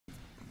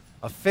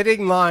A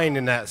fitting line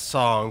in that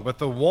song, but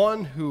the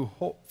one who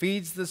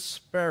feeds the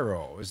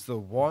sparrow is the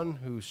one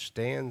who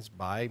stands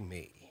by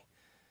me.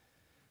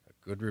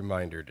 A good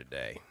reminder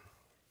today.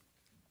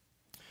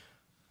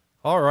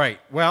 All right,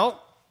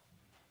 well,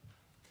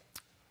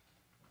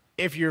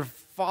 if you're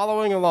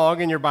following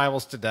along in your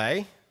Bibles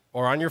today,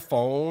 or on your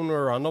phone,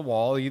 or on the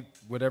wall,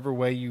 whatever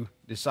way you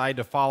decide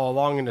to follow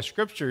along in the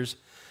Scriptures,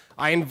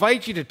 I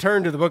invite you to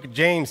turn to the book of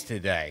James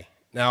today.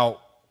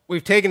 Now,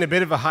 we've taken a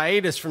bit of a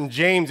hiatus from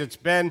James. It's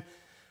been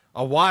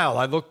a while.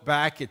 I look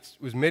back, it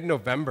was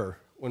mid-November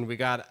when we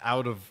had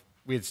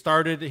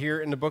started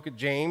here in the book of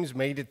James,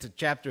 made it to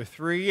chapter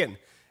 3, and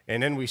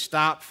then we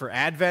stopped for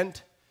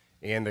Advent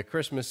and the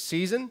Christmas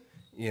season.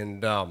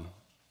 And I'd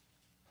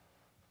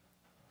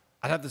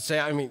have to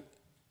say,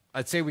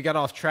 I'd say we got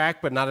off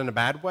track, but not in a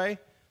bad way.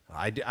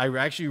 I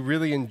actually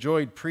really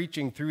enjoyed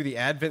preaching through the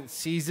Advent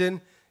season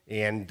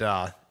and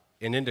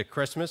into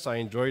Christmas. I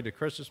enjoyed the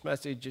Christmas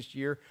message this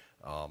year.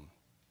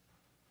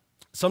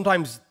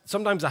 Sometimes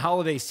the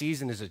holiday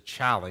season is a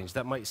challenge.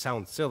 That might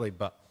sound silly,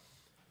 but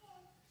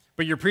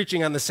you're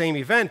preaching on the same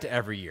event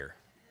every year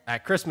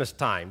at Christmas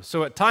time.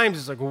 So at times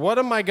it's like, what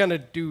am I going to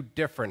do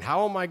different?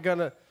 How am I going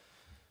to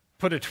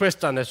put a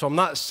twist on this? So I'm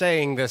not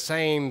saying the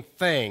same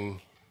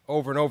thing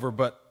over and over,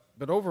 but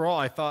overall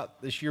I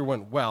thought this year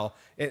went well,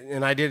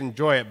 and I did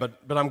enjoy it.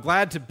 But I'm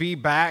glad to be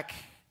back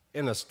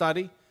in a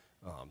study,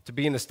 to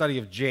be in the study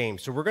of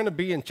James. So we're going to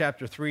be in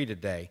chapter 3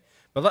 today.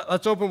 But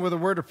let's open with a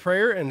word of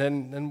prayer, and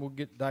then we'll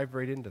dive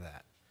right into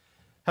that.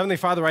 Heavenly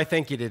Father, I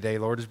thank you today,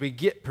 Lord, as we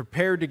get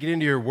prepared to get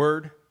into your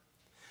word.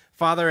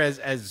 Father,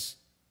 as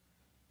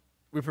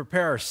we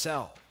prepare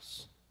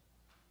ourselves,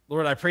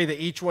 Lord, I pray that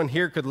each one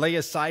here could lay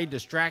aside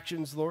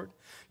distractions, Lord,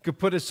 could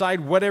put aside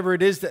whatever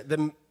it is that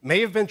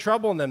may have been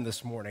troubling them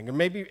this morning, or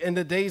maybe in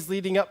the days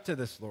leading up to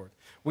this, Lord.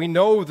 We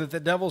know that the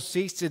devil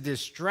seeks to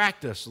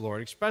distract us,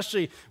 Lord,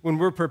 especially when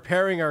we're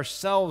preparing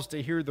ourselves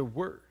to hear the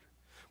word.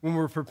 When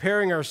we're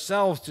preparing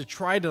ourselves to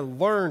try to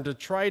learn, to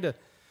try to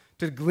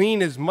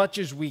glean as much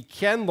as we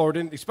can, Lord,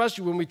 and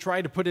especially when we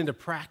try to put into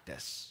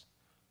practice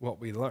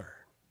what we learn.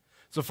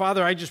 So,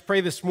 Father, I just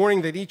pray this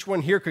morning that each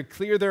one here could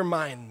clear their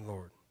mind,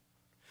 Lord,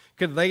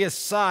 could lay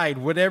aside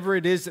whatever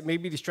it is that may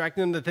be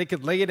distracting them, that they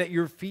could lay it at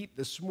your feet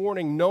this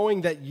morning,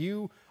 knowing that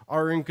you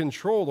are in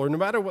control, or no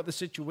matter what the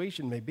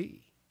situation may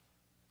be,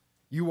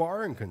 you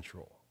are in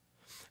control.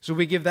 So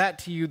we give that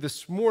to you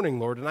this morning,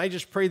 Lord, and I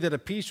just pray that a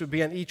peace would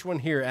be on each one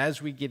here as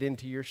we get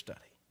into your study.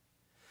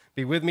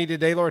 Be with me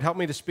today, Lord. Help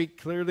me to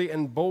speak clearly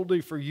and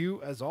boldly for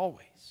you as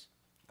always.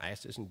 I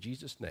ask this in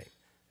Jesus' name.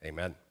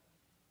 Amen.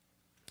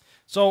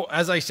 So,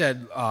 as I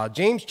said,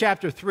 James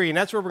chapter 3, and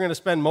that's where we're going to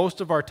spend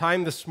most of our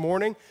time this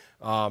morning.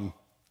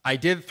 I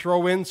did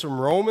throw in some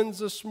Romans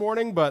this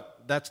morning,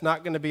 but that's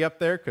not going to be up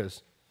there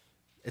because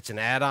it's an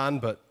add-on,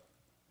 but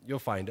you'll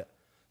find it.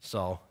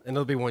 So, and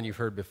it'll be one you've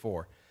heard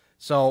before.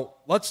 So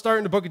let's start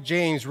in the book of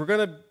James.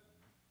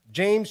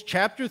 James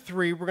chapter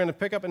 3, we're going to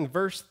pick up in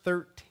verse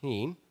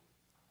 13.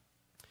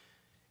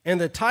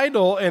 And the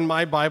title in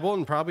my Bible,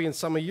 and probably in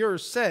some of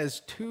yours,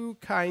 says, Two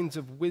Kinds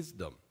of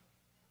Wisdom.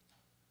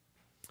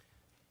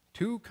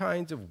 Two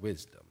kinds of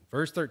wisdom.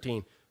 Verse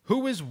 13,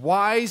 who is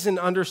wise and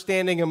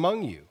understanding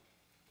among you?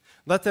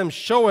 Let them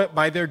show it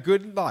by their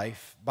good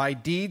life, by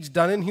deeds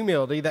done in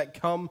humility that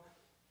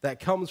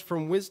comes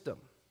from wisdom.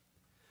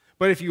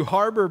 But if you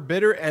harbor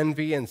bitter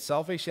envy and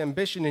selfish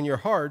ambition in your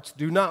hearts,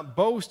 do not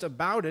boast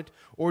about it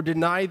or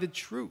deny the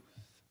truth.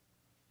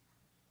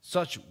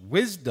 Such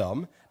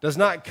wisdom does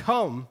not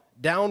come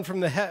down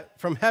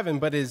from heaven,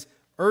 but is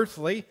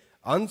earthly,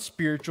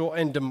 unspiritual,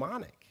 and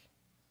demonic.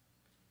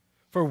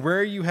 For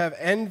where you have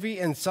envy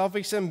and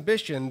selfish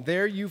ambition,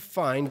 there you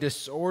find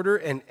disorder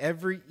and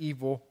every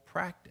evil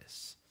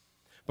practice.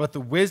 But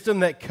the wisdom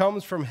that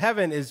comes from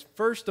heaven is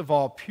first of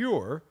all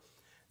pure,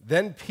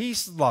 then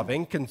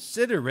peace-loving,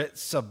 considerate,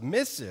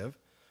 submissive,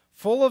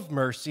 full of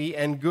mercy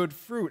and good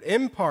fruit,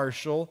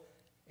 impartial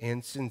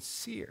and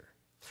sincere.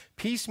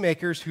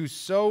 Peacemakers who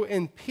sow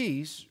in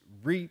peace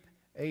reap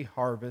a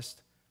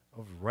harvest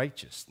of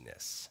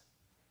righteousness.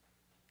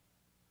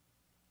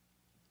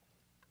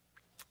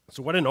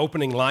 So what an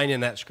opening line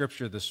in that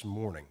scripture this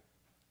morning.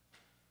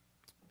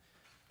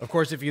 Of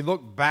course, if you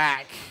look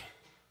back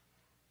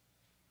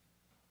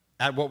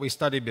at what we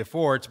studied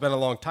before, it's been a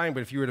long time, but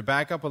if you were to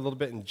back up a little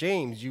bit in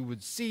James, you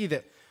would see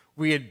that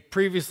we had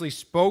previously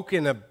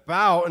spoken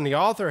about, and the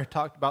author had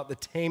talked about the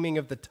taming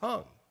of the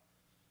tongue.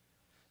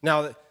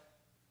 Now,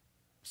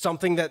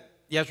 something that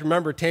you have to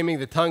remember, taming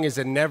the tongue is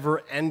a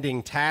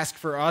never-ending task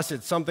for us.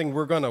 It's something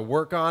we're going to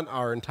work on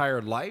our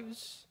entire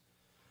lives.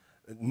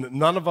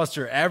 None of us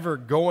are ever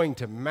going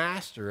to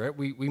master it.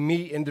 We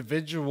meet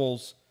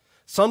individuals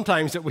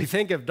sometimes that we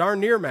think have darn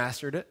near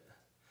mastered it,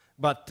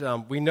 but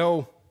we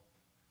know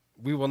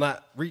we will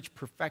not reach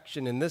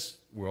perfection in this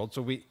world,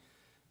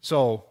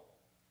 so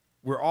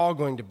we're all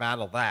going to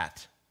battle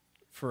that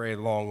for a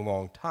long,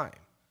 long time.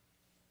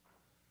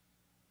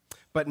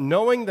 But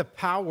knowing the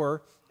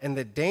power and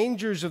the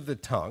dangers of the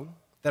tongue,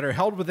 that are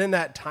held within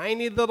that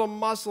tiny little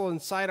muscle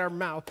inside our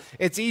mouth,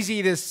 it's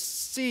easy to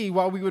see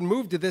why we would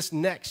move to this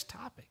next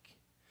topic,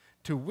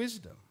 to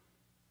wisdom.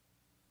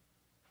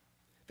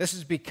 This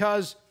is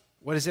because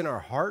what is in our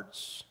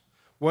hearts,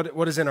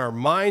 what is in our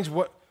minds,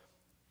 what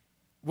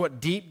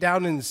deep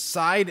down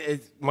inside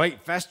it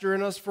might fester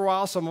in us for a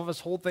while. Some of us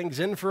hold things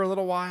in for a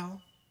little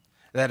while.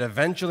 That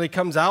eventually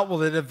comes out.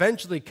 Well, it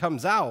eventually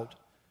comes out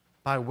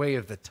by way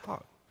of the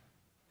tongue.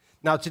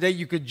 Now, today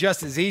you could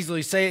just as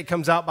easily say it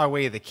comes out by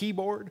way of the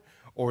keyboard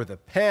or the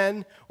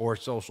pen or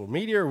social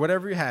media or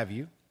whatever you have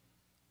you.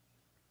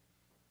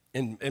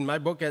 In my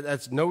book,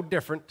 that's no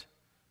different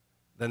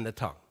than the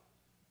tongue.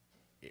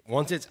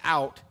 Once it's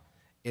out,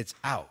 it's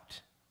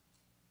out.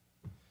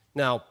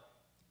 Now,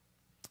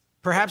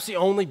 perhaps the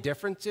only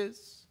difference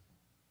is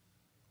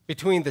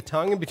between the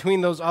tongue and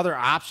between those other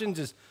options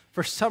is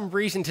for some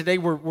reason today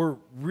we're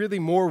really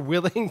more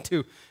willing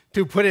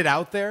to put it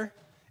out there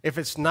if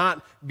it's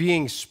not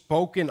being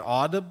spoken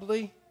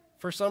audibly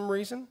for some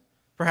reason.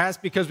 Perhaps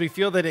because we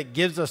feel that it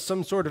gives us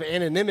some sort of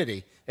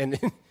anonymity, and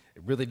it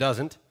really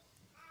doesn't.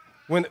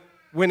 When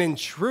in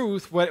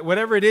truth,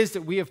 whatever it is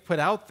that we have put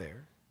out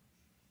there,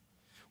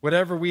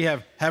 whatever we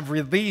have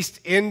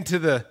released into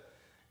the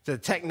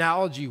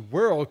technology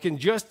world can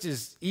just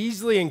as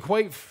easily and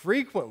quite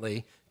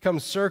frequently come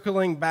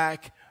circling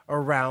back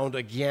around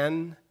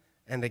again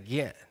and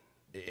again.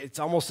 It's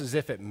almost as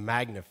if it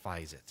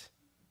magnifies it.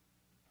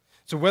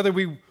 So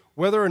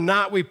whether or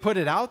not we put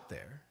it out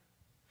there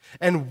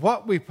and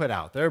what we put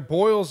out there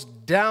boils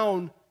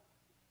down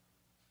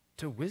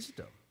to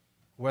wisdom,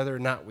 whether or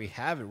not we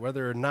have it,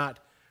 whether or not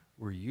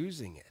we're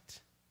using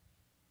it.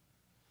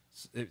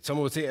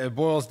 Someone would say it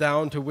boils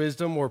down to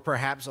wisdom or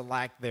perhaps a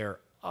lack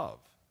thereof.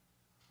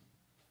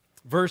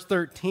 Verse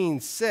 13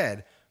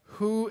 said,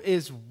 "Who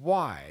is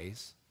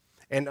wise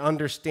and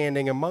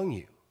understanding among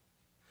you?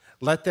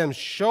 Let them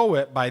show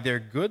it by their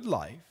good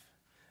life,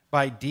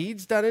 by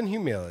deeds done in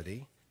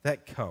humility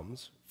that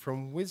comes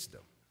from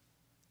wisdom."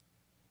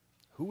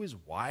 Who is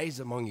wise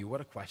among you?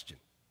 What a question.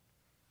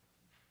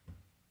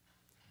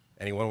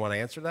 Anyone want to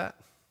answer that?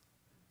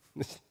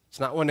 It's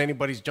not one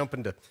anybody's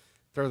jumping to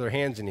throw their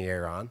hands in the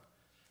air on.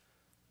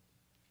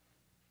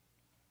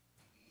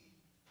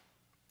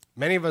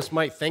 Many of us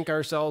might think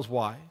ourselves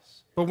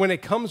wise, but when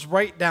it comes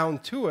right down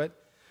to it,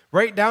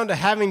 right down to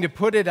having to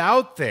put it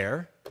out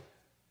there,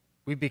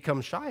 we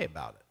become shy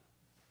about it.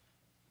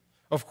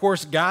 Of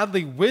course,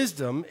 godly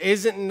wisdom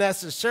isn't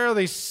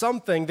necessarily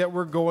something that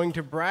we're going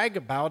to brag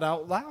about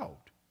out loud.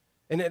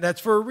 And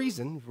that's for a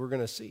reason we're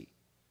going to see.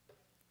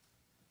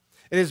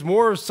 It is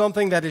more of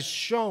something that is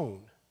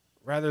shown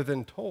rather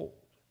than told.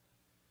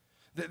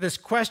 This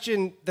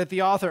question that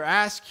the author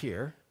asks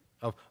here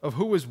of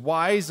who is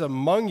wise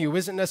among you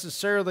he's not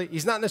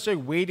necessarily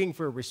waiting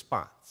for a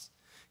response.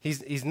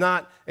 He's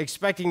not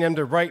expecting them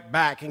to write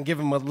back and give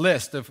him a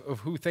list of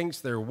who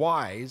thinks they're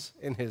wise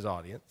in his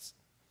audience.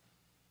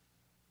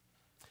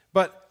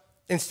 But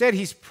instead,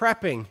 he's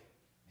prepping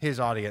his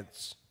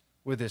audience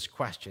with this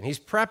question. He's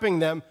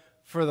prepping them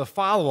for the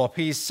follow-up.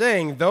 He's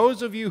saying,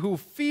 those of you who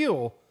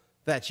feel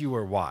that you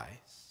are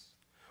wise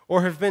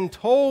or have been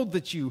told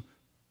that you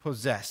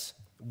possess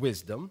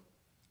wisdom,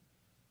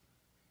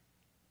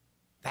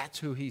 that's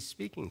who he's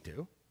speaking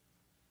to.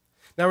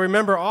 Now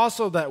remember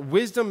also that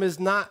wisdom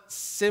is not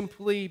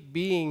simply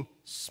being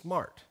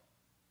smart.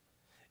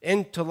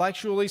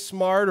 Intellectually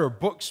smart or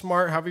book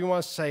smart, however you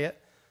want to say it,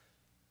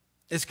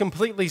 is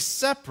completely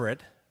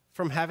separate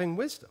from having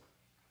wisdom.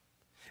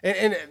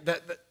 And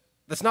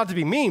that's not to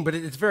be mean, but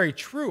it's very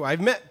true. I've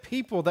met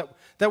people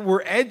that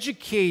were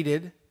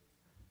educated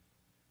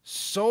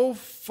so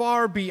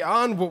far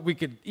beyond what we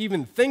could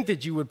even think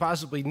that you would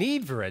possibly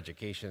need for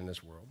education in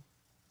this world.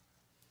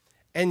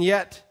 And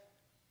yet,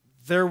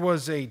 there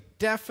was a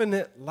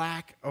definite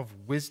lack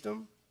of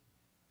wisdom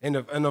and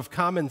of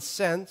common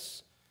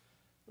sense.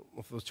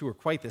 Well, those two are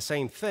quite the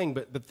same thing,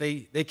 but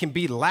they can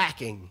be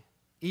lacking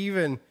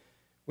even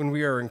when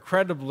we are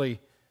incredibly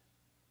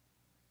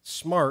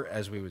smart,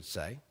 as we would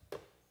say.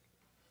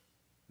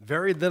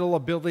 Very little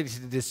ability to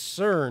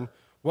discern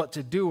what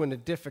to do in a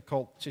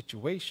difficult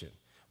situation.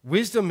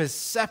 Wisdom is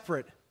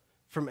separate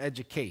from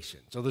education.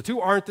 So the two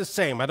aren't the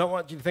same. I don't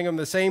want you to think of them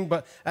the same,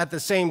 but at the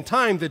same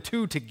time, the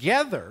two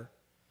together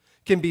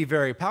can be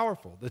very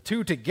powerful. The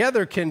two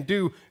together can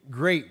do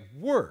great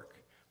work,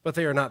 but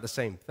they are not the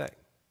same thing.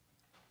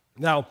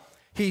 Now,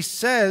 he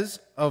says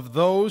of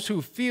those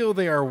who feel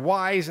they are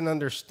wise and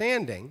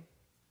understanding,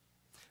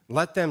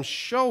 let them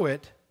show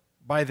it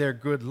by their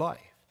good life.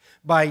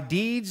 By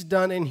deeds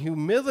done in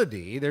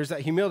humility, there's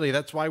that humility,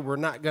 that's why we're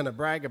not going to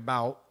brag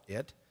about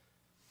it.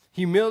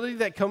 Humility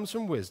that comes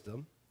from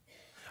wisdom.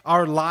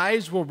 Our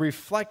lives will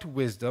reflect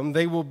wisdom.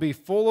 They will be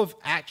full of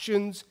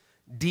actions,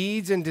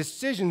 deeds, and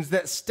decisions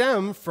that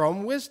stem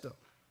from wisdom.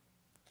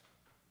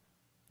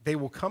 They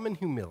will come in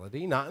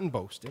humility, not in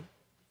boasting.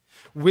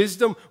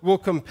 Wisdom will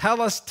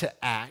compel us to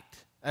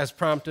act as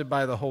prompted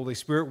by the Holy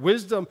Spirit.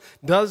 Wisdom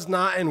does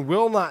not and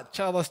will not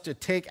tell us to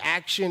take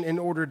action in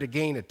order to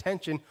gain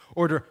attention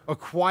or to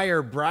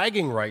acquire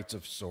bragging rights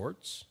of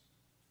sorts.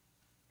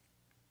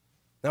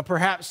 Now,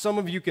 perhaps some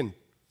of you can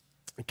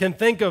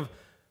think of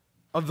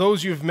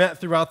those you've met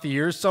throughout the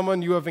years,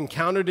 someone you have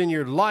encountered in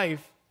your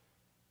life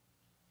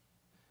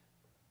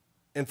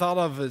and thought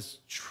of as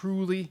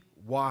truly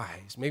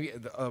wise, maybe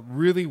a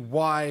really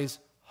wise,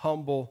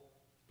 humble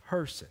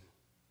person.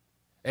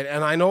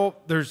 And I know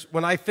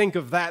when I think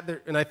of that,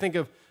 and I think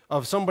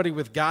of somebody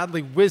with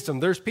godly wisdom,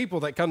 there's people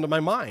that come to my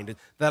mind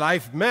that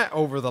I've met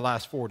over the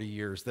last 40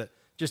 years that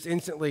just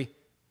instantly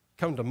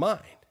come to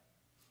mind.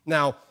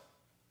 Now,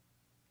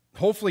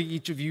 hopefully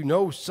each of you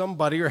know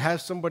somebody or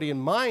has somebody in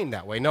mind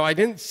that way. No, I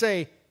didn't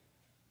say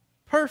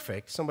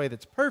perfect, somebody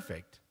that's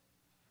perfect,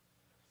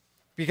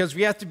 because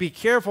we have to be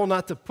careful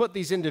not to put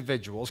these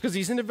individuals, because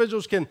these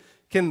individuals can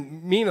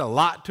mean a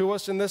lot to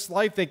us in this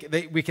life.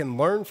 We can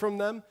learn from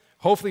them.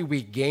 Hopefully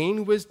we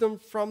gain wisdom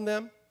from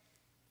them.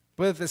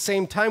 But at the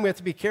same time, we have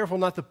to be careful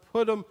not to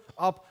put them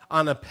up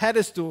on a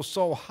pedestal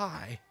so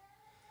high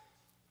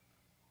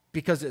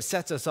because it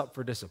sets us up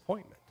for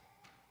disappointment.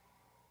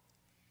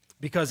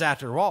 Because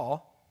after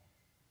all,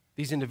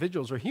 these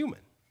individuals are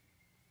human.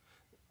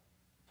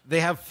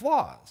 They have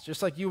flaws,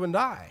 just like you and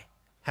I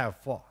have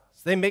flaws.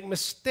 They make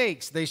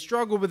mistakes. They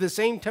struggle with the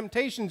same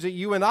temptations that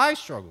you and I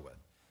struggle with.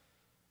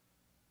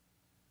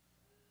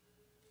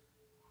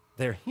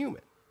 They're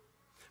human.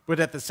 But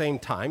at the same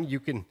time,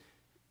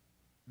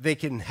 they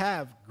can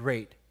have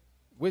great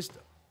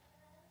wisdom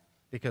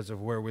because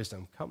of where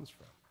wisdom comes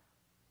from.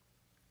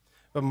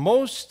 But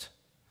most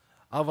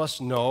of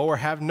us know or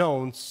have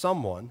known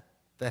someone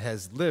that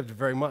has lived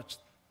very much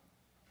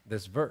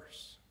this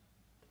verse,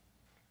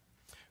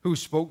 who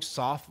spoke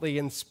softly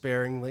and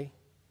sparingly,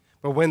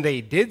 but when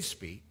they did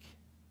speak,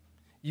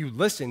 you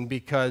listened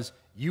because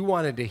you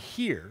wanted to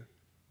hear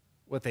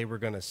what they were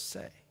going to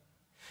say.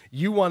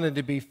 You wanted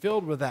to be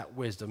filled with that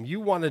wisdom. You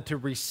wanted to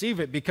receive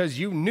it because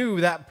you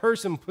knew that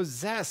person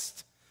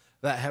possessed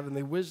that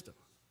heavenly wisdom.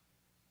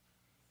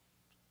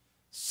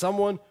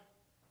 Someone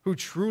who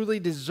truly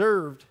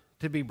deserved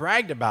to be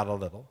bragged about a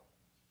little,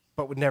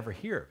 but would never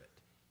hear of it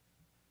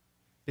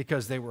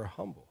because they were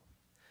humble,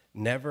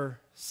 never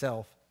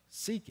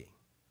self-seeking.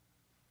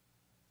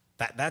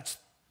 That's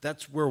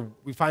where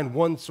we find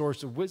one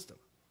source of wisdom,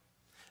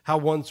 how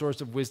one source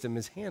of wisdom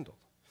is handled.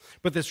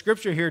 But the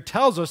scripture here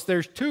tells us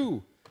there's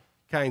two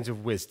kinds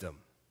of wisdom,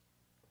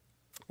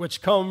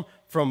 which come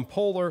from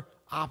polar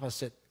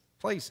opposite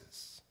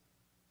places.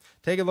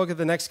 Take a look at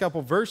the next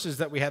couple verses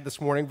that we had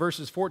this morning.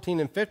 Verses 14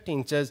 and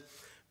 15 says,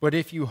 "But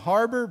if you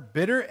harbor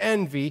bitter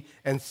envy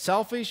and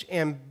selfish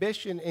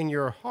ambition in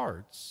your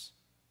hearts,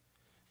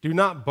 do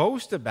not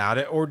boast about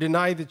it or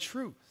deny the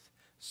truth.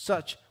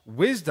 Such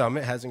wisdom,"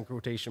 it has in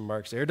quotation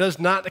marks there, "does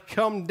not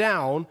come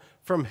down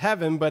from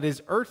heaven, but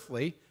is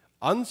earthly,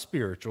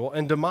 unspiritual,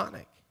 and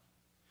demonic.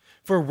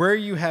 For where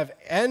you have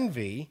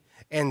envy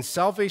and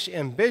selfish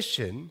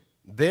ambition,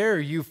 there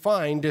you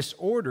find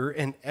disorder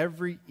and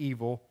every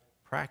evil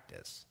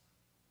practice."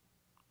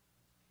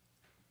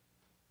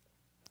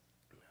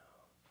 It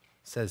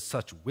says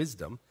such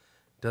wisdom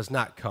does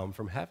not come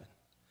from heaven,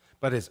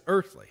 but is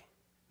earthly.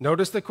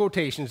 Notice the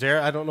quotations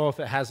there. I don't know if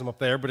it has them up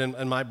there, but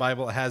in my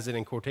Bible it has it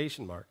in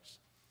quotation marks.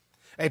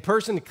 A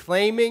person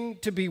claiming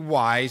to be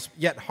wise,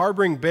 yet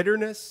harboring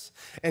bitterness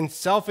and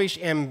selfish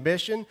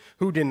ambition,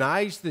 who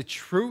denies the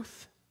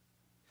truth,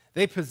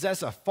 they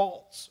possess a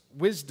false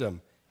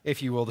wisdom,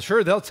 if you will.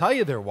 Sure, they'll tell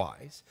you they're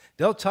wise.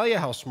 They'll tell you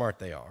how smart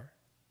they are.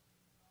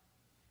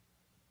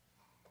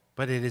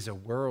 But it is a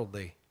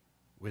worldly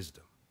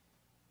wisdom.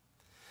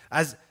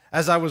 As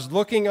I was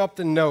looking up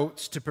the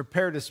notes to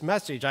prepare this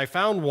message, I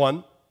found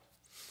one,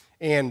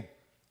 and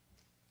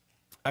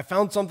I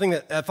found something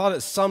that I thought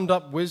it summed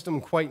up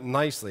wisdom quite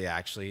nicely,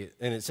 actually.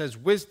 And it says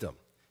wisdom.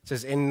 It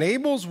says,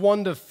 enables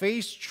one to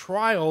face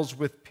trials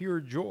with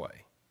pure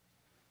joy.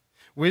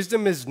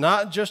 Wisdom is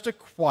not just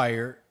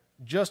acquired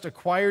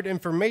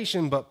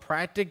information, but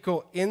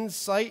practical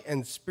insight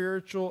and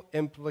spiritual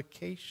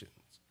implications.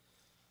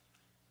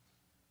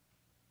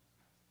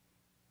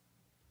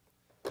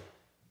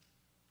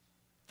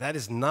 That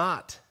is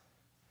not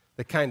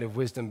the kind of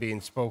wisdom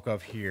being spoke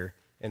of here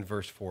in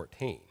verse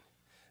 14.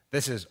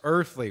 This is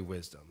earthly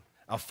wisdom.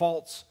 A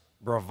false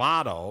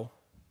bravado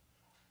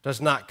does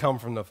not come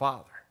from the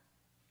Father,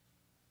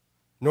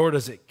 nor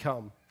does it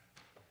come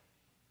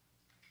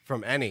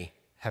from any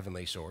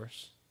heavenly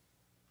source.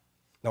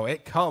 No,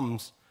 it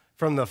comes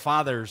from the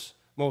Father's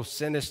most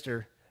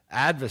sinister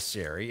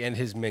adversary and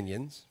his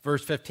minions.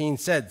 Verse 15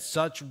 said,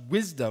 such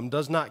wisdom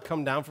does not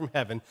come down from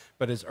heaven,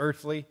 but is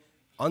earthly,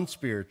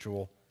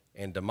 unspiritual,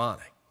 and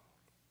demonic.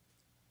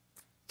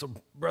 So,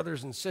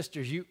 brothers and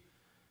sisters,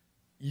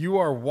 you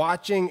are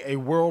watching a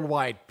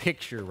worldwide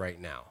picture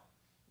right now.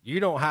 You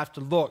don't have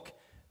to look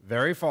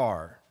very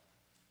far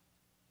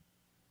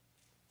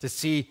to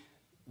see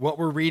what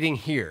we're reading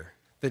here,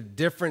 the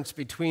difference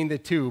between the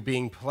two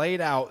being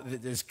played out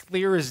as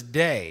clear as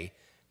day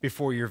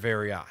before your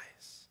very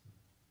eyes.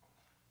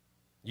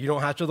 You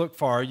don't have to look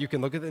far. You can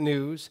look at the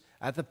news,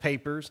 at the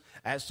papers,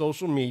 at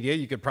social media.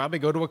 You could probably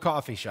go to a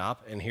coffee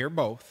shop and hear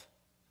both.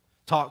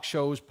 talk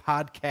shows,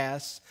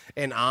 podcasts,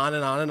 and on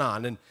and on and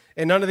on.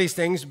 And none of these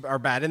things are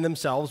bad in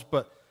themselves,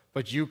 but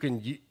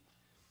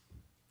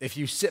if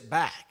you sit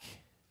back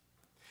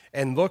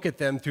and look at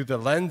them through the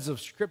lens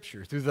of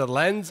Scripture, through the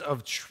lens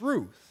of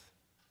truth,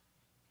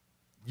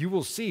 you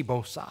will see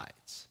both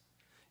sides.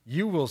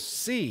 You will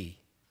see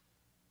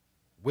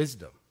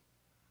wisdom,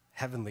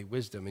 heavenly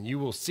wisdom, and you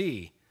will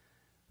see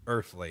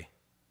earthly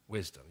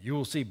wisdom. You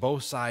will see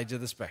both sides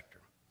of the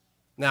spectrum.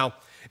 Now,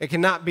 it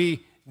cannot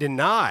be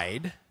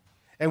denied,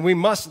 and we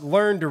must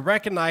learn to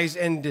recognize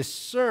and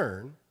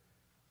discern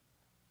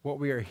what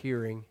we are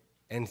hearing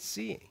and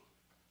seeing.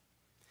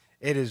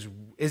 Is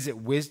it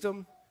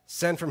wisdom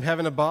sent from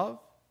heaven above?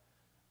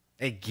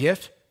 A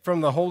gift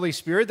from the Holy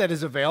Spirit that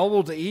is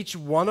available to each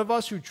one of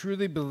us who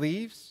truly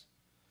believes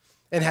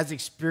and has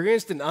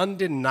experienced an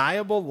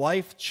undeniable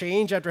life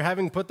change after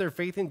having put their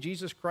faith in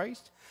Jesus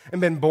Christ and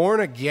been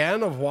born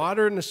again of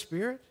water and the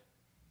Spirit?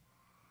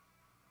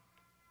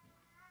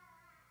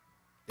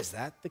 Is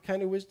that the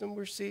kind of wisdom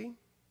we're seeing?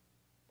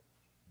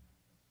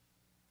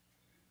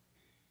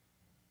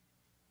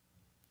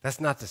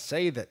 That's not to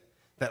say that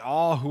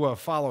all who have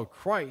followed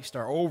Christ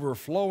are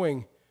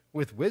overflowing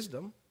with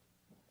wisdom,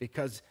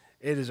 because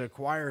it is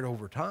acquired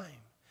over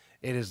time.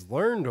 It is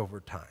learned over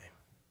time.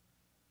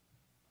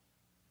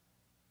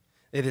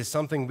 It is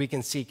something we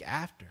can seek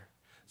after,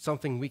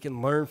 something we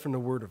can learn from the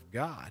Word of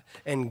God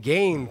and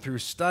gain through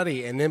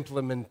study and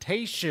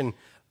implementation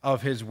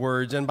of His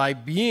words and by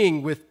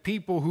being with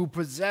people who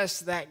possess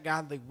that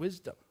godly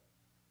wisdom.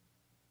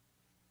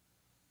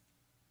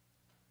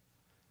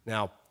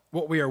 Now,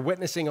 what we are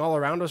witnessing all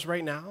around us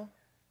right now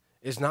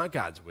is not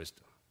God's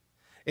wisdom.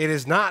 It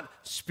is not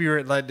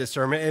Spirit-led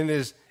discernment, and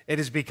it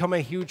has become a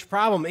huge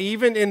problem,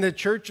 even in the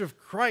Church of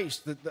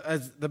Christ,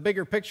 the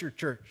bigger picture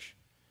church.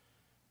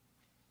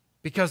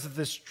 Because of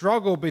the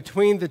struggle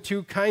between the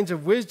two kinds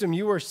of wisdom,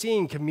 you are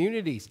seeing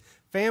communities,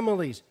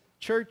 families,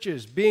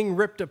 churches being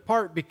ripped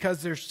apart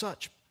because they're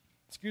such,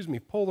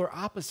 polar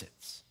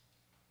opposites.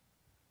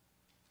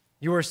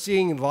 You are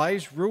seeing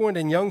lives ruined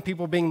and young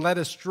people being led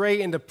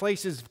astray into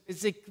places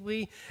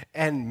physically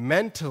and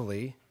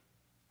mentally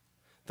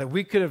that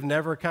we could have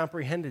never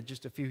comprehended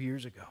just a few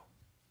years ago.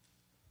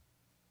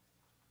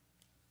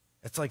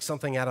 It's like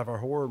something out of a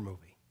horror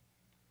movie,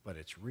 but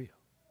it's real.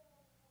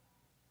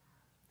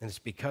 And it's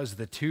because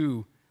the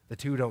two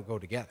don't go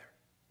together.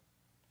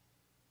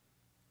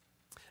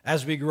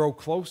 As we grow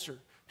closer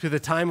to the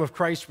time of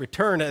Christ's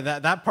return,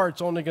 that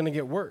part's only going to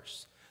get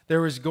worse.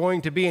 There is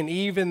going to be an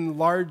even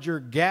larger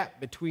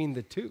gap between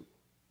the two.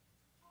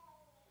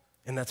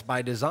 And that's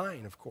by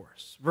design, of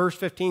course. Verse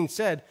 15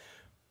 said,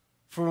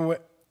 For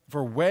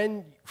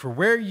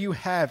where you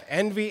have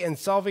envy and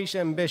selfish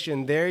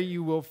ambition, there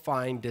you will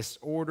find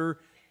disorder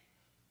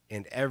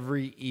and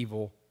every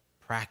evil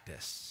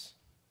practice.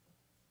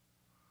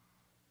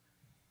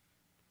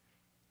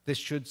 This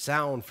should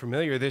sound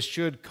familiar. This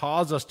should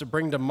cause us to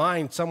bring to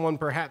mind someone,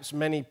 perhaps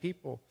many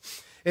people.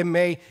 It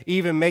may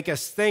even make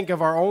us think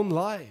of our own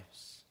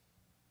lives.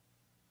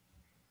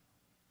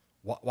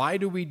 Why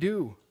do we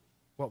do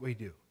what we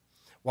do?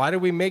 Why do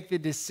we make the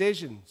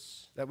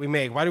decisions that we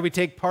make? Why do we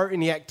take part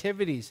in the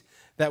activities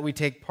that we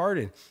take part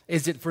in?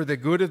 Is it for the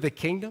good of the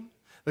kingdom,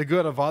 the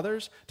good of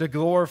others, to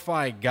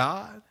glorify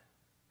God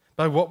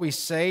by what we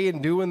say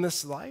and do in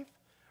this life?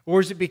 Or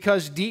is it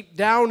because deep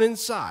down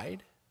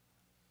inside,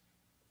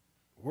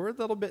 we're a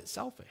little bit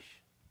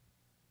selfish?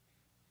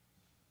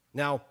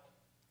 Now,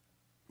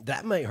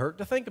 that may hurt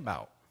to think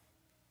about.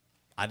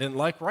 I didn't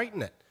like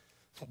writing it,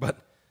 but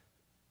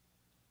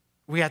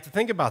we have to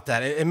think about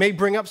that. It may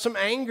bring up some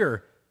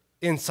anger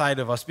inside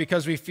of us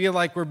because we feel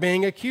like we're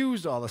being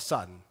accused all of a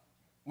sudden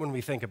when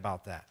we think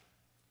about that.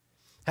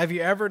 Have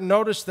you ever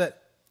noticed that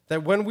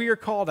when we are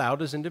called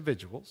out as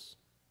individuals,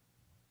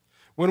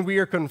 when we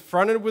are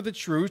confronted with the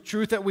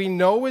truth that we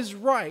know is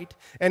right,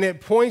 and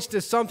it points to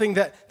something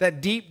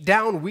that deep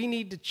down we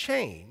need to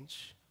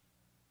change,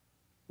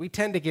 we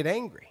tend to get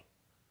angry.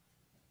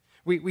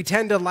 We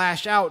tend to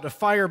lash out, to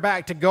fire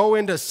back, to go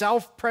into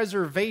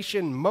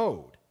self-preservation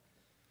mode,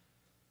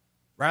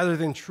 rather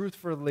than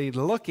truthfully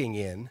looking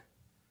in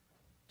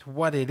to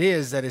what it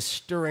is that is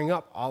stirring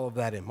up all of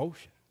that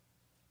emotion.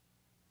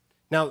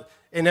 Now,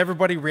 and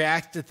everybody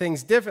reacts to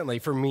things differently.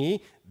 For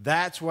me,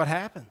 that's what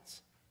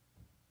happens.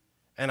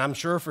 And I'm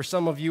sure for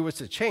some of you it's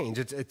a change.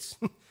 It's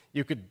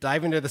you could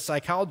dive into the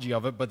psychology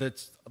of it, but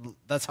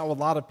that's how a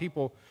lot of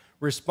people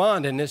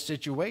respond in this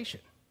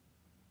situation.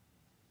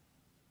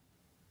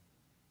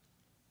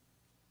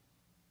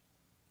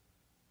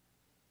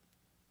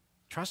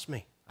 Trust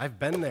me, I've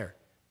been there,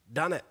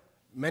 done it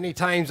many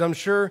times. I'm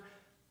sure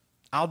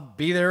I'll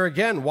be there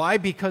again. Why?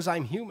 Because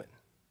I'm human.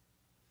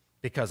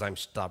 Because I'm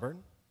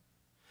stubborn.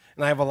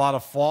 And I have a lot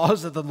of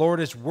flaws that the Lord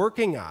is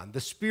working on. The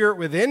Spirit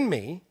within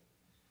me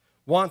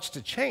wants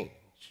to change.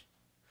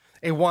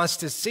 It wants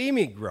to see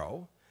me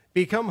grow,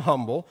 become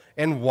humble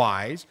and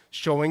wise,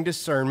 showing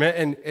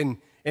discernment, and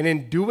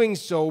in doing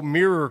so,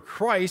 mirror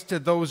Christ to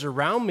those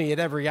around me at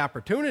every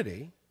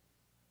opportunity.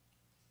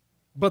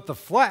 But the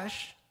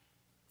flesh,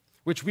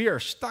 which we are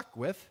stuck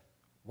with,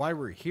 why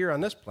we're here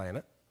on this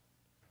planet,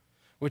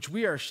 which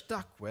we are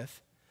stuck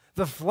with,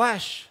 the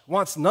flesh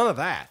wants none of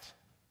that.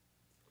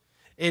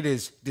 It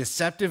is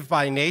deceptive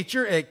by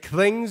nature. It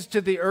clings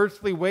to the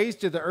earthly ways,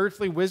 to the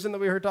earthly wisdom that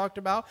we heard talked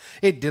about.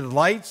 It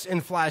delights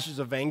in flashes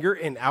of anger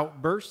and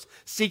outbursts,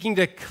 seeking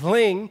to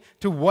cling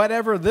to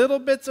whatever little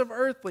bits of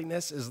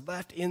earthliness is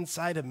left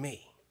inside of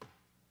me,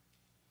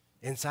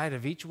 inside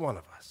of each one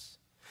of us.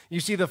 You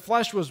see, the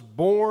flesh was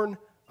born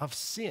of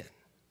sin.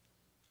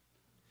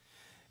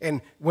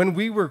 And when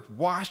we were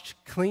washed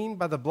clean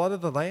by the blood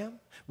of the Lamb,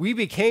 we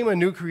became a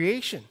new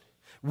creation.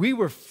 We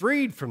were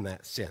freed from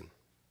that sin.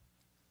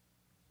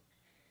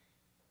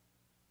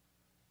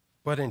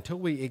 But until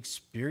we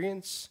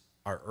experience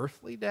our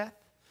earthly death,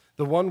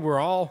 the one we're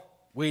all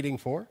waiting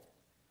for,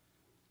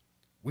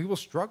 we will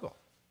struggle.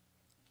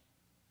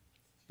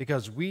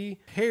 Because we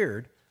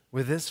paired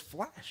with this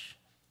flesh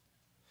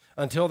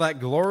until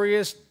that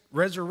glorious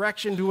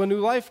resurrection to a new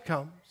life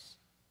comes.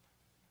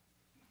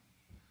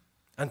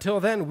 Until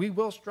then, we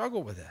will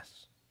struggle with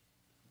this.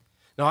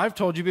 Now, I've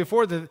told you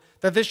before that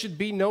this should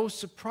be no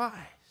surprise.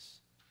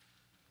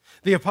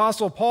 The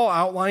Apostle Paul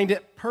outlined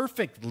it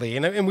perfectly,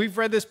 and we've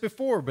read this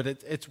before, but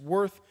it's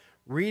worth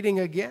reading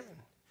again.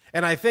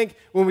 And I think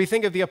when we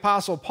think of the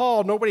Apostle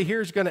Paul, nobody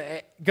here is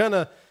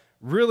gonna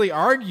really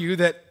argue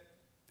that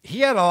he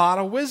had a lot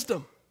of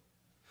wisdom.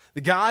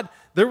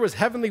 There was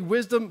heavenly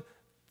wisdom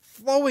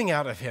flowing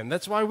out of him.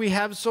 That's why we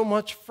have so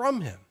much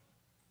from him.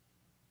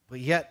 But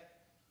yet,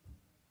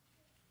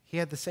 he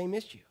had the same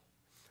issue.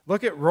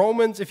 Look at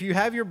Romans, if you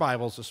have your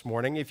Bibles this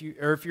morning, if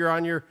you're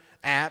on your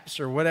apps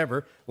or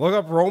whatever, look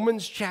up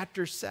Romans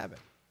chapter 7.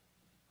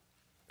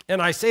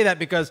 And I say that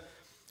because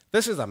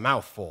this is a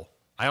mouthful.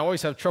 I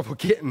always have trouble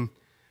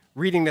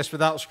reading this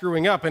without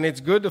screwing up, and it's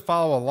good to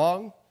follow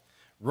along.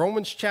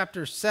 Romans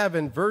chapter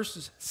 7,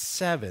 verse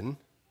 7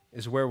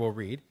 is where we'll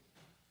read.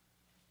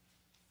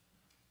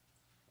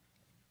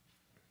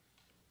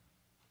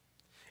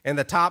 And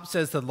the top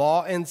says the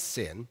law and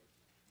sin.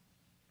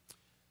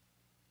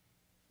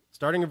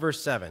 Starting in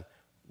verse 7.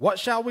 What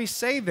shall we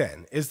say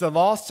then? Is the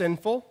law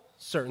sinful?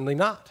 Certainly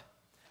not.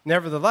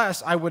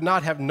 Nevertheless, I would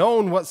not have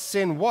known what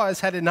sin was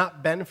had it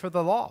not been for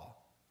the law.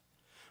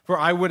 For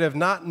I would have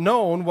not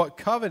known what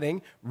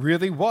coveting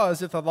really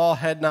was if the law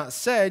had not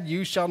said,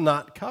 you shall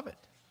not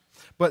covet.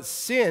 But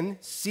sin,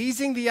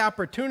 seizing the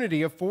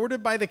opportunity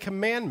afforded by the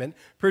commandment,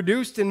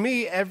 produced in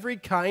me every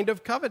kind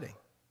of coveting.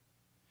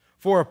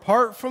 For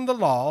apart from the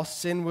law,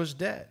 sin was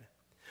dead.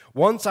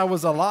 Once I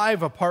was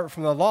alive apart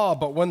from the law,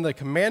 but when the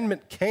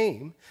commandment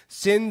came,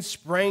 sin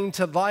sprang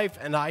to life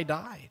and I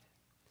died.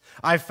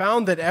 I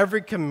found that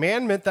every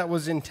commandment that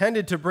was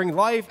intended to bring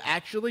life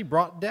actually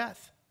brought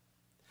death.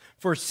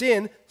 For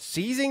sin,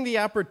 seizing the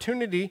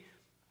opportunity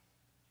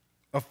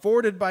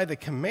afforded by the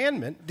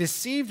commandment,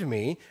 deceived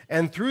me,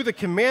 and through the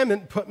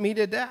commandment put me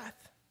to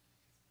death.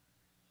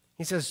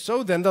 He says,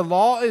 so then the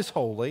law is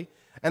holy,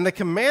 and the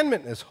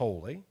commandment is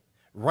holy,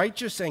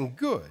 righteous and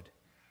good.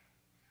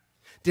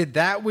 Did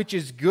that which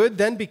is good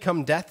then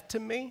become death to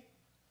me?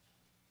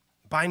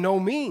 By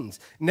no means.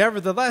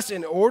 Nevertheless,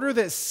 in order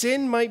that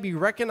sin might be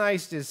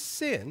recognized as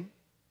sin,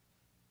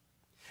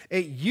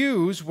 it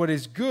used what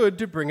is good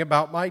to bring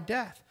about my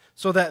death,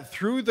 so that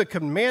through the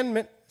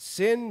commandment,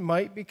 sin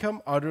might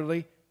become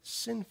utterly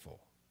sinful.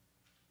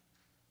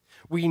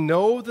 We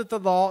know that the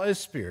law is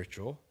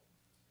spiritual,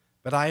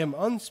 but I am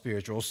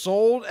unspiritual,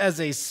 sold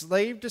as a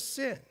slave to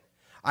sin.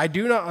 I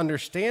do not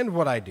understand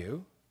what I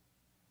do.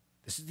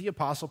 This is the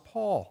Apostle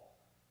Paul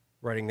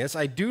writing this.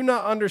 I do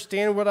not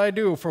understand what I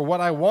do, for what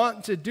I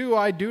want to do,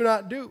 I do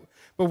not do.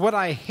 But what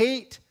I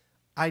hate,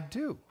 I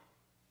do.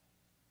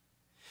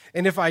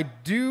 And if I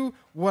do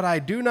what I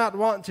do not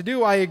want to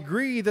do, I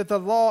agree that the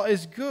law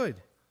is good.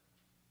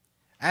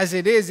 As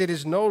it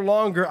is no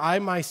longer I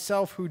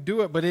myself who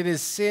do it, but it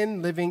is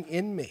sin living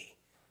in me.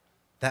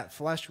 That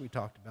flesh we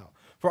talked about.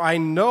 For I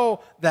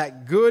know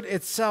that good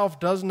itself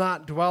does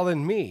not dwell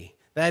in me,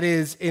 that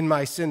is, in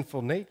my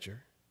sinful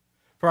nature.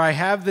 For I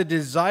have the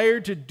desire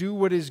to do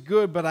what is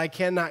good, but I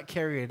cannot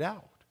carry it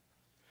out.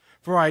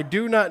 For I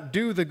do not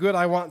do the good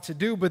I want to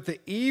do, but the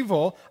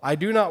evil I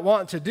do not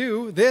want to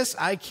do, this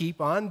I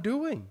keep on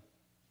doing.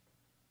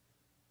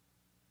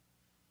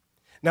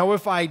 Now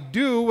if I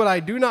do what I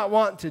do not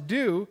want to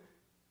do,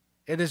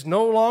 it is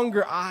no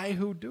longer I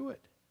who do it,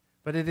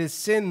 but it is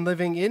sin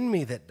living in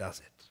me that does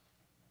it.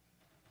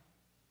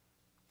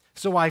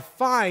 So I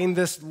find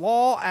this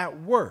law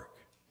at work.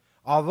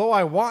 Although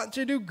I want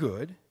to do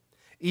good,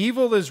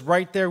 evil is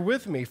right there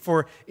with me,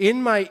 for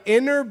in my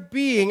inner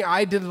being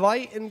I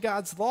delight in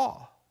God's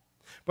law.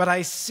 But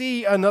I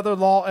see another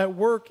law at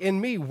work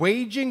in me,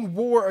 waging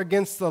war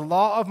against the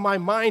law of my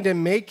mind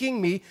and making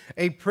me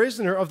a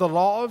prisoner of the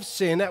law of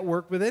sin at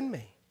work within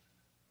me.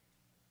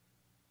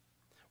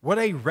 What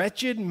a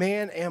wretched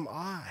man am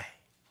I!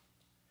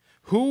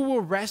 Who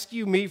will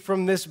rescue me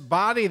from this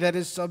body that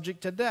is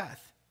subject to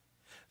death?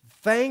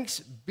 Thanks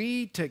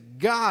be to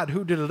God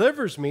who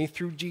delivers me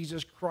through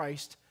Jesus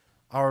Christ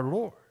our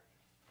Lord.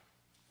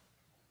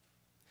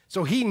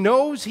 So he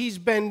knows he's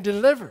been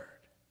delivered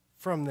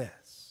from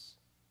this.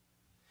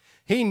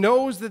 He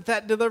knows that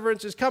that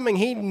deliverance is coming.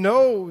 He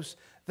knows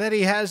that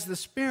he has the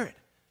Spirit.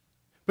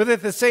 But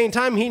at the same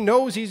time, he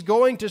knows he's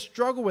going to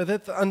struggle with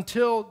it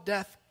until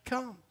death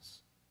comes.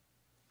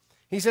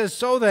 He says,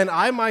 so then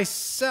I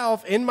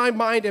myself, in my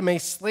mind, am a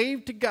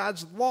slave to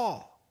God's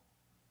law,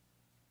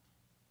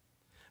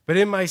 but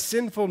in my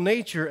sinful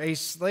nature, a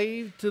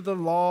slave to the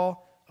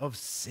law of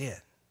sin.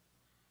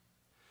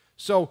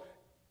 So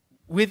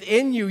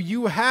within you,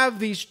 you have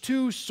these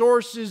two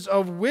sources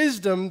of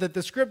wisdom that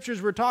the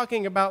scriptures were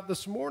talking about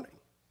this morning.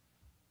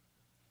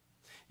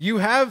 You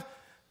have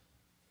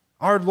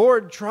our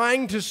Lord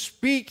trying to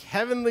speak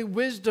heavenly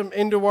wisdom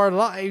into our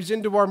lives,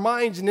 into our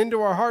minds, and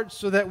into our hearts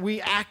so that we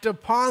act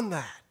upon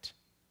that.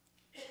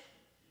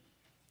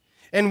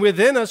 And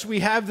within us,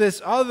 we have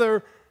this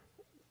other,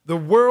 the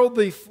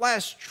worldly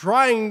flesh,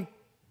 trying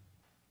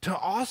to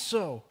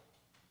also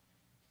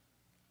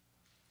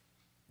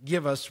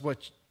give us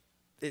what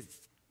it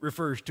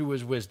refers to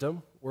as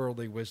wisdom,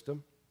 worldly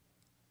wisdom.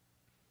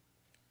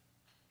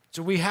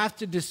 So we have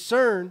to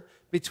discern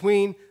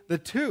between the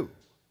two.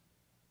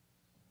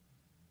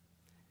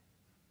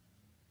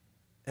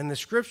 And the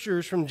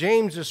scriptures from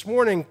James this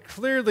morning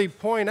clearly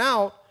point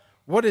out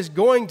what is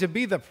going to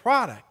be the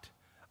product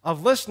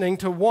of listening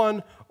to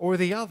one or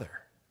the other.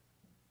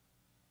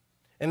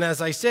 And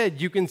as I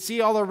said, you can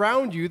see all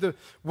around you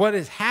what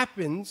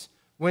happens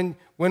when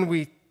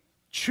we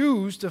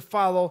choose to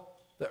follow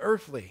the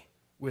earthly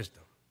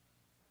wisdom.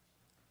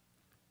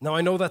 Now,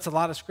 I know that's a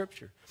lot of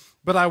scripture,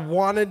 but I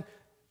wanted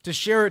to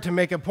share it to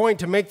make a point,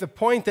 to make the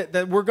point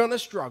that we're going to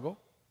struggle,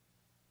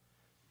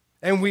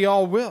 and we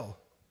all will.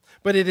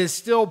 But it is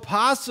still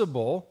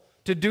possible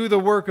to do the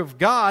work of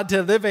God,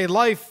 to live a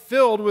life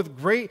filled with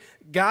great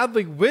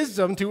godly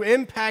wisdom to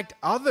impact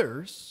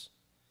others,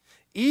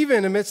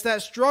 even amidst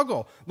that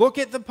struggle. Look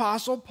at the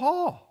Apostle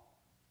Paul.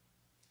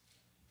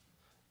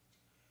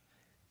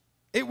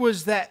 It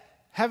was that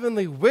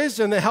heavenly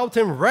wisdom that helped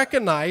him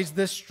recognize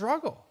this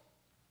struggle.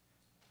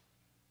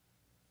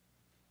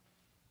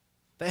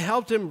 That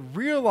helped him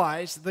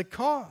realize the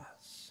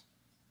cause.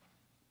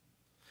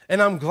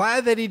 And I'm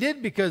glad that he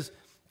did because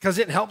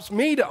it helps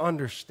me to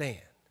understand.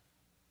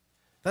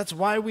 That's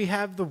why we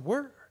have the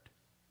Word.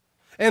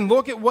 And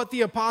look at what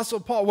the Apostle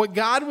Paul, what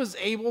God was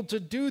able to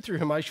do through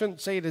him. I shouldn't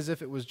say it as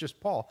if it was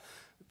just Paul.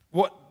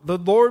 What the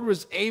Lord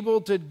was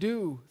able to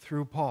do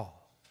through Paul.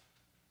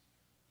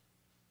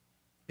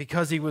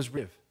 Because he was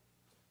receptive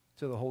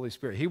to the Holy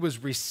Spirit. He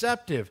was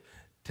receptive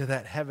to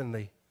that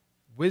heavenly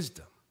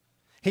wisdom.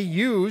 He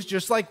used,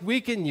 just like we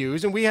can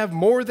use, and we have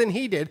more than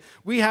he did,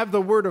 we have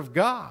the Word of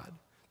God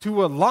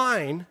to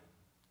align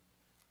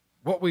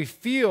what we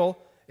feel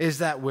is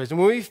that wisdom.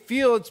 When we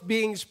feel it's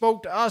being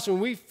spoke to us, when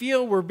we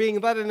feel we're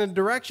being led in a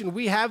direction,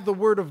 we have the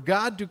Word of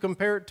God to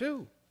compare it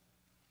to.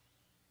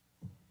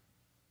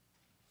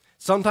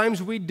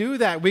 Sometimes we do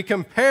that. We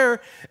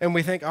compare and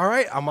we think, all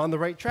right, I'm on the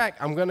right track.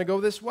 I'm going to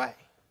go this way.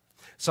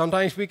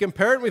 Sometimes we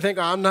compare it and we think,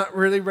 oh, I'm not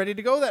really ready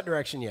to go that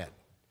direction yet.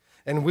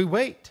 And we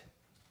wait.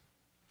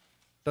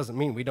 Doesn't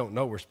mean we don't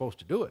know we're supposed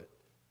to do it.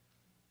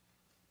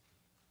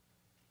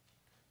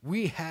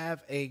 We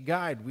have a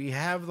guide. We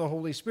have the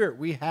Holy Spirit.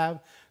 We have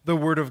the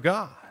Word of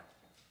God.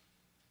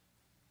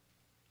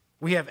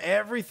 We have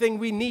everything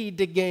we need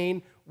to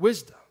gain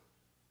wisdom.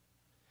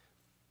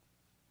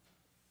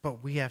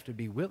 But we have to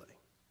be willing.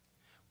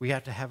 We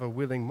have to have a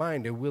willing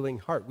mind, a willing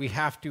heart. We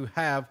have to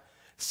have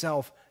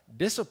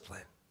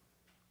self-discipline.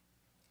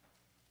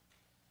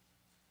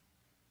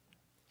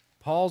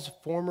 Paul's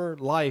former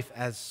life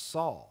as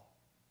Saul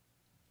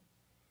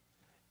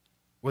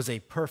was a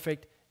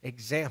perfect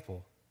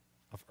example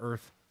of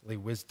earthly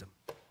wisdom.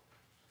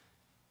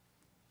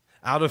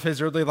 Out of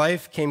his early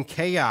life came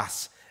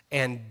chaos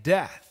and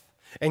death.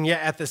 And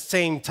yet at the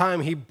same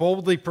time, he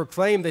boldly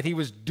proclaimed that he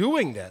was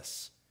doing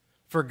this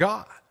for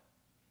God.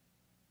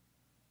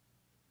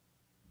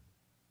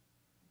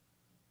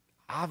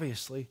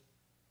 Obviously,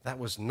 that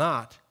was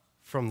not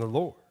from the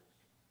Lord.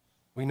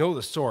 We know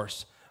the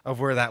source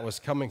of where that was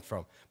coming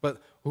from. But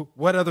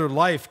what other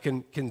life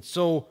can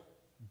so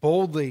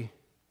boldly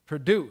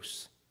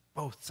produce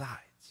both sides?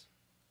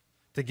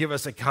 To give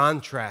us a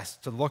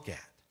contrast to look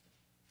at.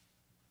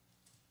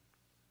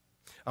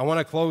 I want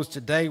to close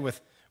today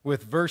with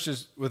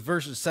verses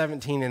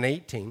 17 and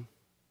 18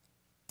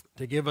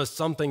 to give us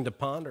something to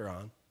ponder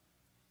on. It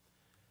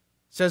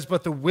says,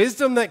 but the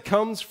wisdom that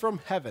comes from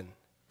heaven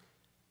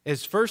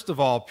is first of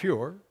all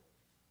pure,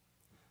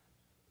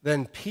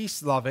 then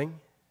peace-loving,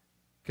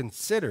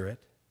 considerate,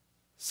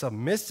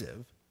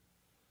 submissive,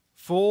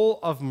 full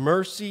of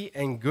mercy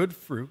and good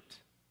fruit,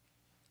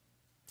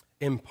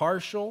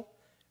 impartial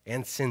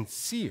and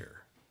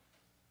sincere,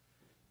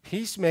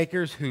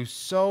 peacemakers who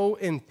sow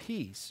in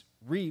peace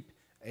reap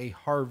a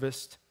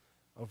harvest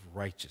of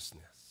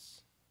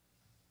righteousness.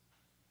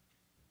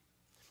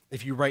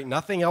 If you write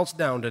nothing else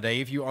down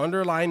today, if you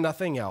underline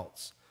nothing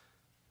else,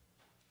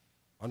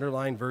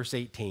 underline verse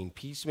 18,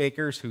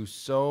 peacemakers who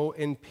sow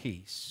in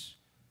peace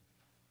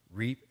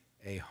reap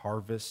a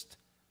harvest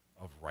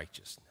of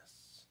righteousness.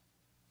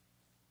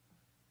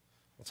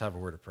 Let's have a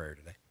word of prayer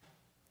today.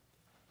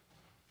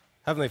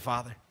 Heavenly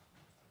Father,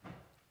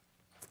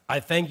 I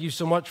thank you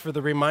so much for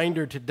the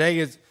reminder today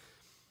as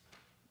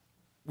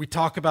we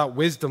talk about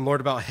wisdom,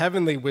 Lord, about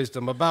heavenly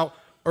wisdom, about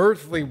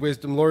earthly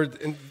wisdom,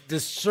 Lord, and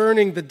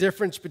discerning the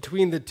difference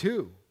between the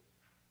two.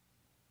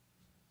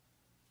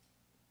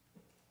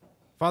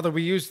 Father,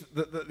 we use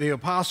the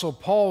Apostle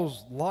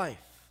Paul's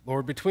life,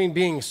 Lord, between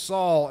being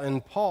Saul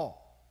and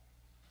Paul,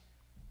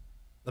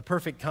 the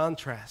perfect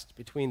contrast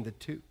between the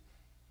two.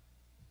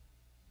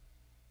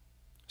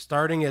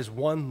 Starting as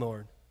one,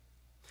 Lord,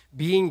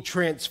 being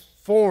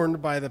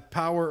transformed by the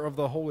power of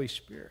the Holy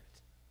Spirit.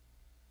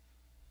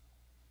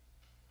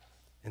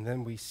 And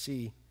then we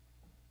see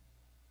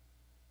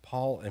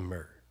Paul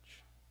emerge.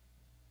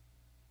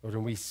 Lord,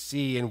 when we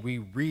see and we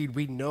read,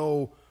 we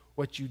know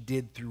what you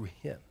did through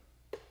him.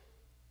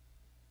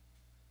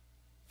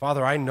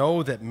 Father, I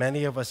know that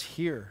many of us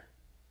here,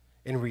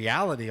 in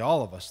reality,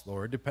 all of us,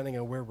 Lord, depending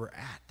on where we're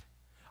at,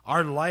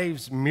 our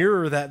lives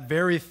mirror that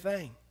very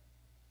thing.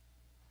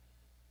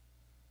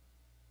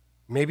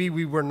 Maybe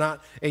we were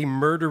not a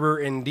murderer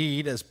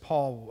indeed, as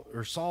Paul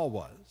or Saul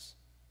was,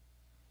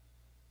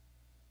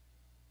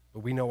 but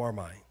we know our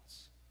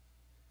minds.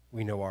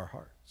 We know our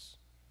hearts.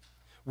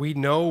 We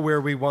know where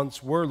we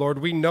once were, Lord.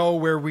 We know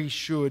where we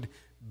should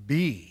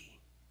be.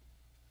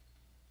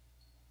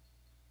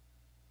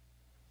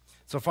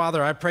 So,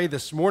 Father, I pray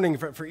this morning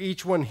for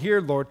each one here,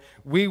 Lord,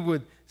 we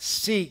would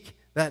seek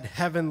that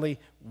heavenly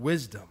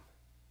wisdom.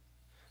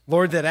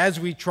 Lord, that as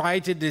we try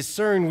to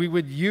discern, we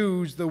would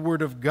use the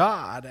Word of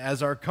God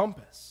as our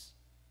compass.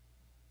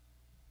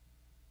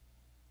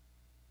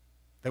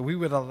 That we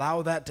would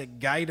allow that to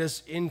guide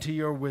us into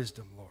your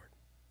wisdom, Lord.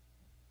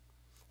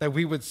 That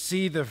we would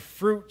see the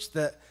fruits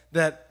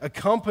that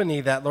accompany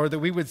that, Lord, that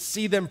we would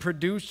see them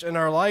produced in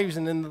our lives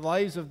and in the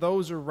lives of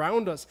those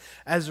around us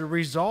as a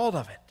result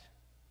of it.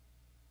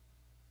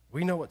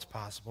 We know it's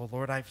possible,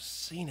 Lord. I've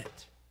seen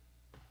it.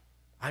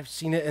 I've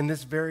seen it in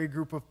this very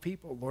group of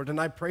people, Lord, and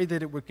I pray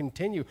that it would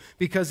continue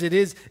because it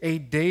is a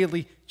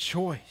daily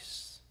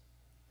choice.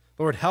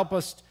 Lord, help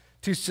us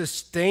to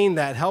sustain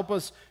that. Help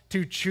us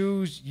to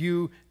choose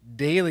you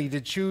daily,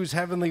 to choose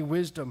heavenly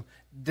wisdom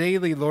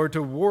daily, Lord,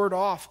 to ward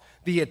off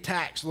the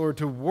attacks, Lord,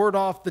 to ward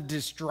off the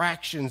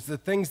distractions, the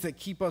things that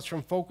keep us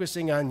from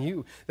focusing on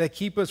you, that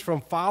keep us from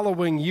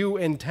following you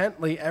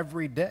intently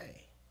every day.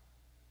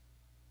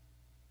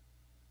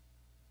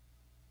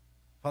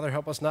 Father,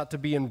 help us not to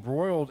be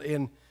embroiled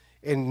in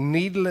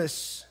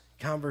needless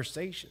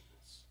conversations,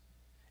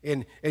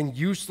 in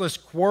useless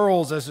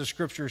quarrels, as the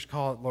scriptures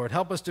call it, Lord.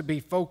 Help us to be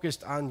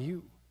focused on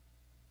you.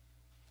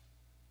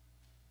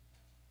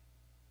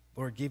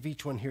 Lord, give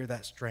each one here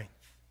that strength.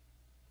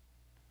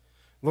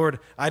 Lord,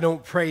 I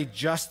don't pray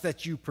just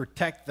that you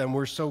protect them.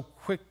 We're so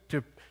quick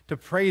to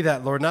pray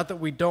that, Lord. Not that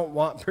we don't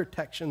want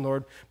protection,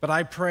 Lord, but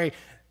I pray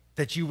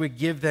that you would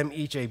give them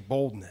each a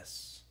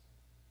boldness.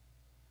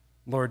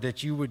 Lord,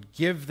 that you would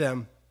give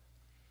them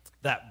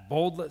that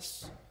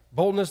boldness,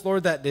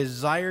 Lord, that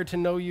desire to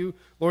know you,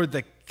 Lord,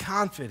 the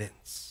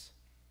confidence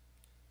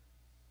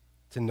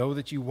to know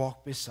that you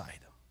walk beside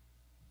them.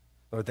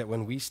 Lord, that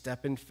when we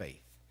step in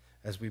faith,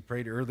 as we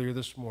prayed earlier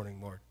this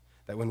morning, Lord,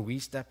 that when we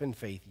step in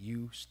faith,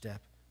 you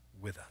step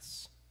with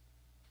us.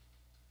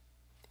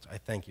 So I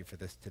thank you for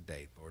this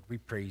today, Lord. We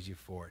praise you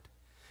for it.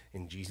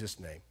 In Jesus'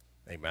 name,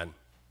 amen.